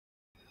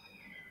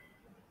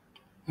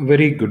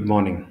Very good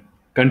morning.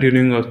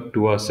 Continuing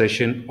to our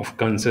session of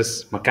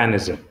consensus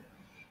mechanism.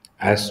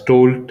 As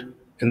told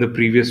in the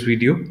previous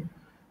video,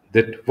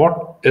 that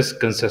what is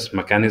consensus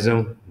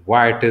mechanism,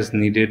 why it is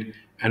needed,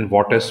 and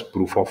what is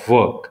proof of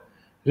work.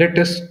 Let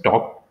us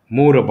talk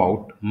more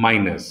about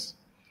miners.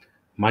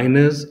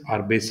 Miners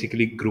are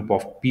basically group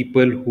of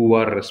people who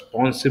are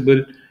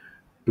responsible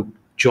to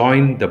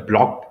join the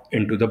block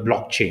into the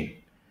blockchain.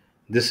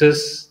 This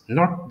is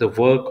not the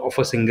work of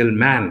a single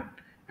man,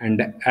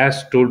 and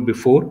as told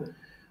before,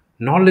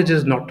 knowledge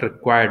is not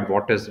required.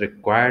 What is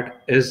required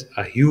is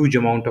a huge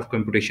amount of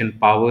computation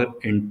power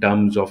in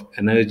terms of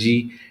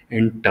energy,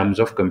 in terms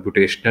of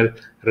computational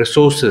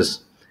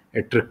resources.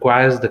 It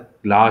requires the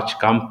large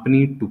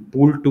company to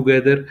pull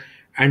together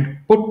and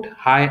put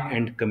high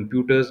end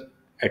computers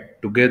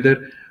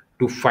together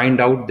to find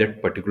out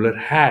that particular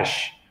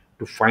hash,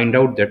 to find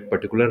out that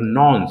particular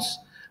nonce,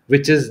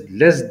 which is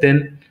less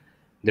than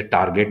the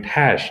target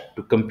hash,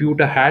 to compute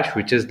a hash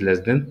which is less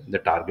than the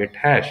target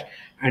hash.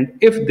 And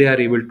if they are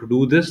able to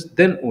do this,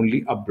 then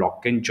only a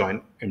block can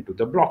join into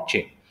the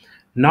blockchain.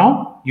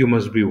 Now you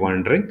must be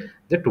wondering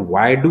that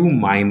why do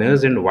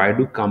miners and why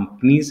do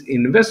companies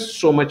invest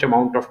so much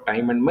amount of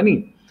time and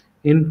money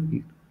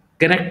in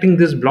connecting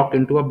this block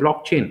into a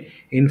blockchain,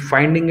 in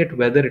finding it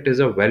whether it is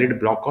a valid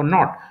block or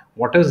not?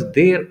 What is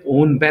their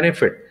own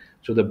benefit?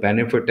 So the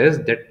benefit is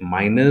that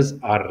miners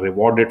are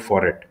rewarded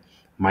for it.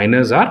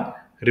 Miners are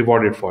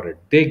rewarded for it.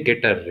 They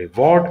get a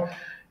reward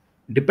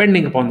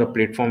depending upon the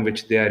platform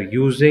which they are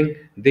using.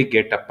 They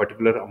get a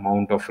particular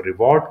amount of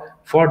reward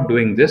for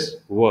doing this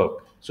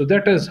work. So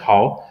that is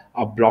how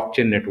a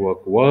blockchain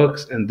network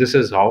works, and this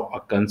is how a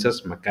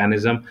consensus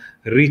mechanism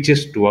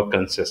reaches to a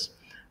consensus.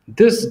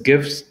 This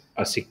gives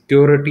a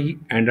security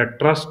and a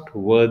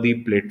trustworthy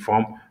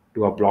platform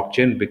to a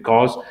blockchain,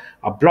 because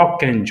a block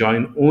can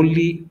join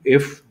only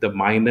if the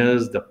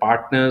miners, the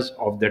partners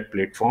of that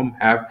platform,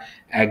 have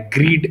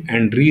agreed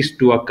and reached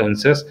to a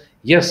consensus,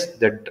 yes,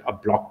 that a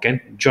block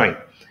can join.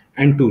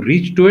 And to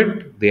reach to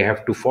it, they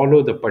have to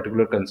follow the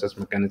particular consensus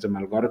mechanism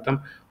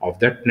algorithm of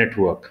that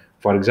network.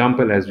 For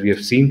example, as we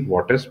have seen,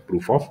 what is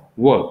proof of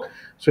work.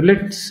 So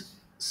let's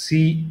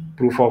see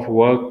proof of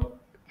work,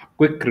 a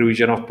quick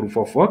revision of proof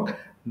of work.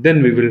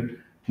 Then we will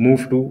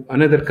move to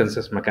another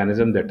consensus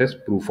mechanism, that is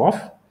proof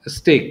of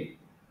stake.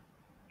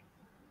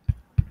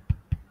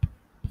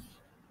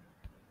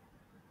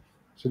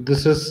 So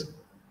this is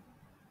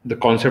the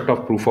concept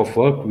of proof of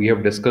work. We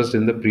have discussed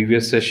in the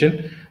previous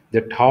session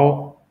that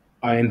how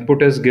an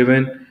input is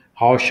given,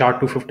 how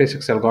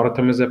SHA-256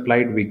 algorithm is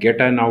applied, we get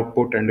an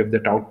output, and if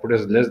that output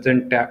is less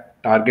than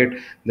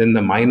target, then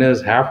the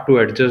miners have to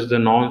adjust the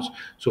nonce.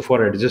 So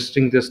for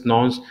adjusting this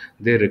nonce,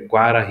 they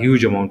require a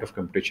huge amount of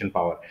computation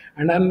power,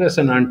 and unless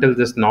and until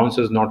this nonce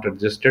is not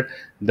adjusted,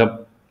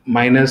 the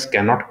miners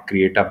cannot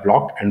create a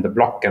block and the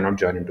block cannot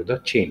join into the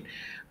chain.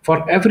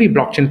 For every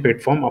blockchain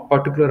platform, a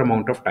particular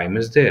amount of time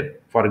is there.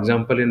 For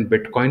example, in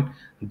Bitcoin,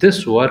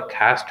 this work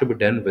has to be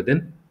done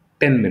within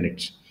 10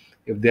 minutes.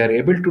 If they are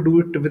able to do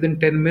it within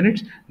 10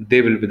 minutes,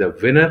 they will be the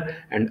winner,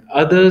 and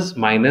others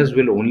miners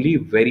will only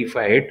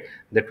verify it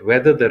that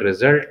whether the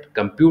result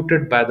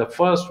computed by the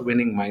first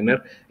winning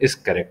miner is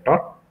correct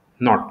or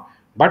not.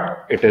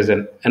 But it is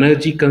an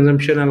energy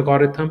consumption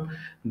algorithm.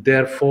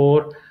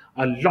 Therefore,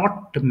 a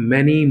lot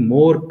many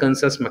more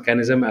consensus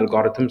mechanism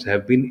algorithms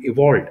have been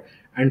evolved,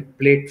 and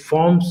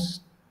platforms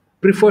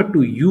prefer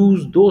to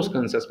use those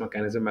consensus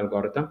mechanism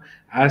algorithm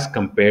as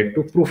compared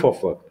to proof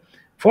of work.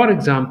 For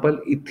example,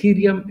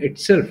 Ethereum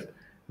itself,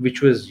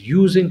 which was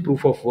using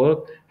proof of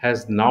work,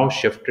 has now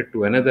shifted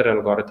to another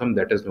algorithm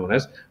that is known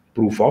as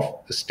proof of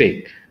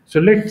stake.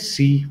 So let's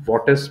see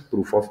what is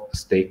proof of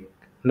stake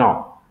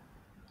now.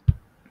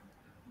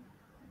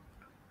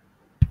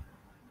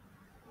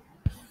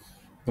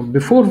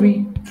 Before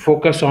we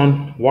focus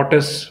on what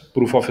is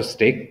proof of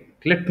stake,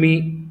 let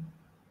me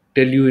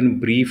tell you in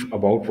brief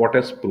about what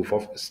is proof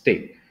of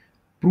stake.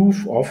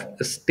 Proof of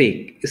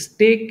stake.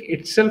 Stake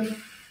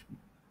itself,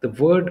 the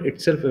word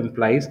itself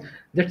implies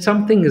that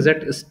something is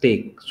at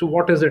stake. So,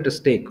 what is at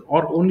stake?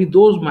 Or only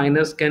those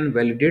miners can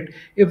validate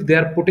if they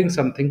are putting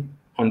something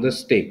on the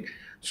stake.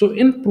 So,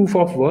 in proof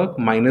of work,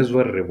 miners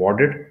were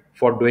rewarded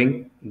for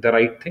doing the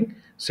right thing.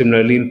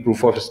 Similarly, in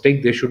proof of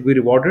stake, they should be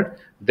rewarded.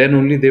 Then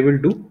only they will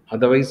do.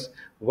 Otherwise,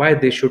 why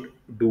they should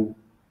do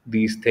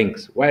these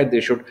things? Why they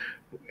should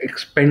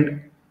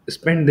expend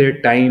spend their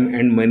time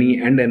and money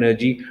and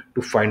energy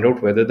to find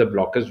out whether the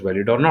block is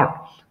valid or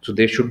not? So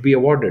they should be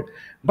awarded.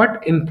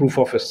 But in proof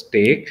of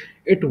stake,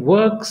 it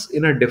works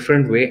in a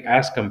different way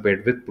as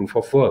compared with proof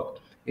of work.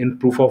 In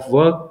proof of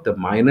work, the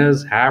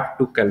miners have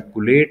to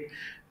calculate,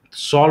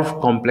 solve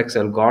complex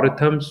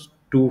algorithms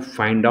to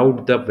find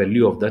out the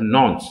value of the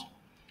nonce.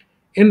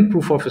 In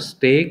proof of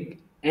stake,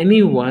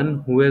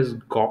 anyone who has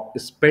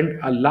spent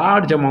a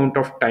large amount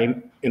of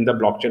time in the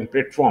blockchain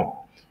platform,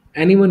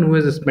 anyone who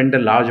has spent a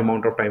large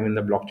amount of time in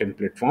the blockchain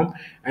platform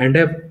and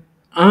have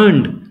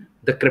earned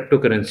the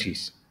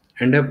cryptocurrencies,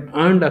 and have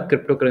earned a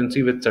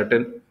cryptocurrency with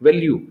certain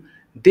value,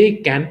 they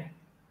can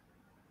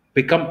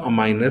become a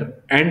miner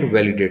and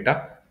validate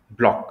a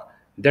block.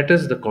 That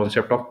is the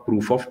concept of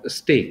proof of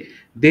stake.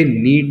 They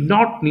need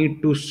not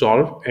need to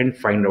solve and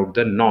find out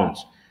the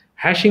nonce.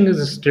 Hashing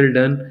is still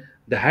done,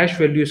 the hash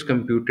value is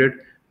computed,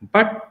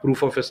 but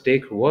proof of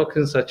stake works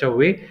in such a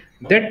way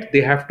that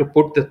they have to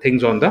put the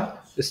things on the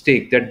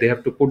stake, that they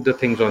have to put the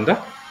things on the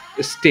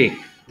stake,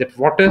 that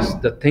what is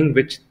the thing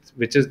which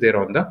is there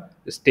on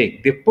the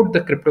stake. They put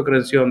the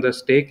cryptocurrency on the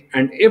stake,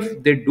 and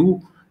if they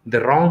do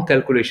the wrong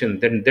calculation,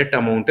 then that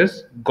amount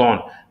is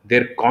gone.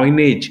 Their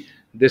coinage,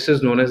 this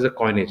is known as the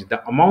coinage,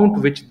 the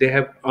amount which they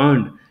have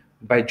earned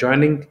by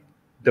joining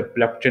the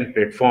blockchain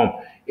platform.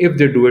 If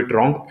they do it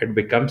wrong, it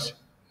becomes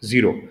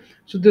zero.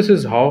 So this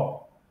is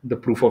how the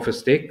proof of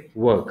stake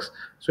works.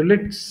 So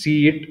let's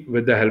see it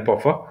with the help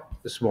of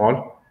a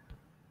small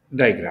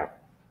diagram.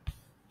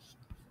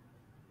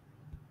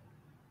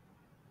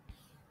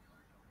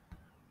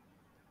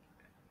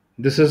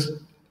 This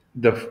is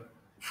the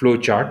flow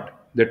chart,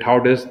 that how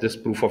does this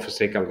proof of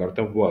stake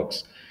algorithm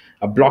works.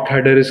 A block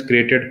header is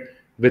created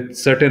with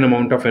certain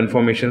amount of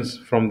informations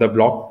from the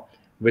block,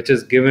 which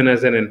is given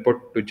as an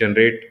input to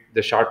generate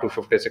the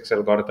SHA-256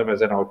 algorithm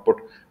as an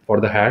output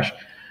for the hash.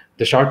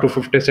 The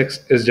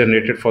SHA-256 is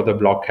generated for the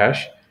block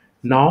hash.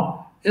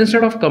 Now,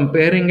 instead of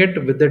comparing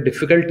it with the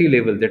difficulty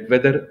level, that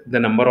whether the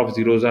number of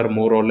zeros are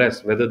more or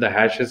less, whether the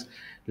hash is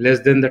less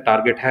than the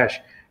target hash,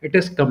 it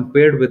is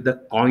compared with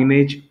the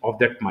coinage of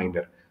that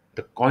miner.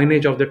 The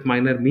coinage of that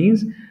miner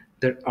means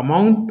the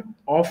amount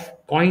of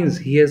coins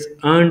he has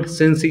earned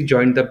since he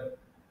joined the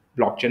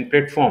blockchain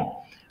platform,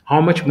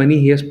 how much money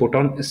he has put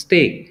on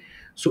stake.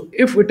 So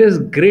if it is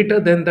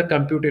greater than the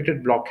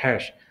computed block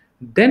hash,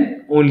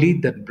 then only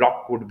the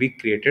block would be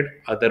created.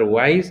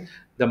 Otherwise,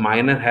 the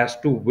miner has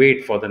to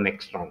wait for the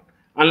next round.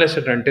 Unless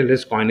and until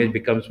his coinage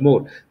becomes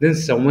more, then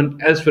someone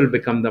else will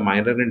become the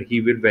miner and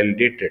he will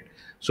validate it.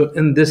 So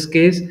in this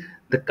case,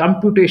 the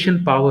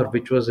computation power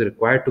which was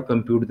required to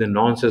compute the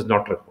nonce is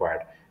not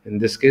required. In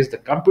this case, the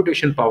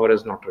computation power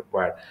is not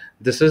required.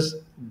 This is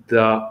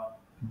the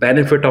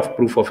benefit of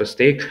proof of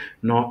stake.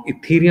 Now,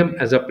 Ethereum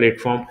as a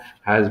platform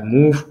has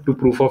moved to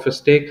proof of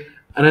stake.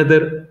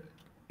 Another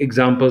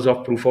examples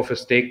of proof of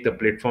stake, the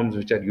platforms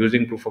which are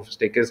using proof of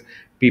stake is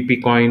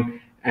ppcoin,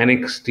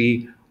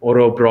 nxt,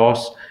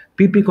 ouroboros.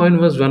 Ppcoin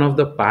was one of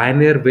the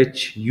pioneer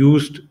which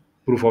used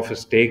proof of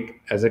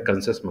stake as a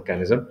consensus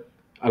mechanism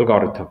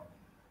algorithm.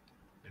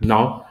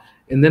 Now,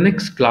 in the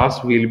next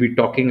class, we'll be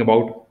talking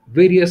about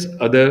various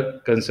other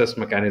consensus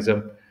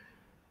mechanism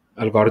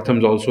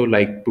algorithms also,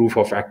 like proof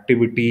of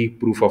activity,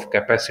 proof of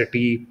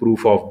capacity,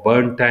 proof of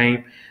burn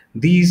time.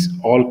 These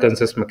all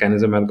consensus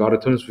mechanism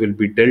algorithms will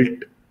be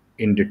dealt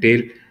in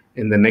detail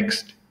in the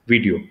next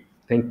video.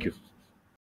 Thank you.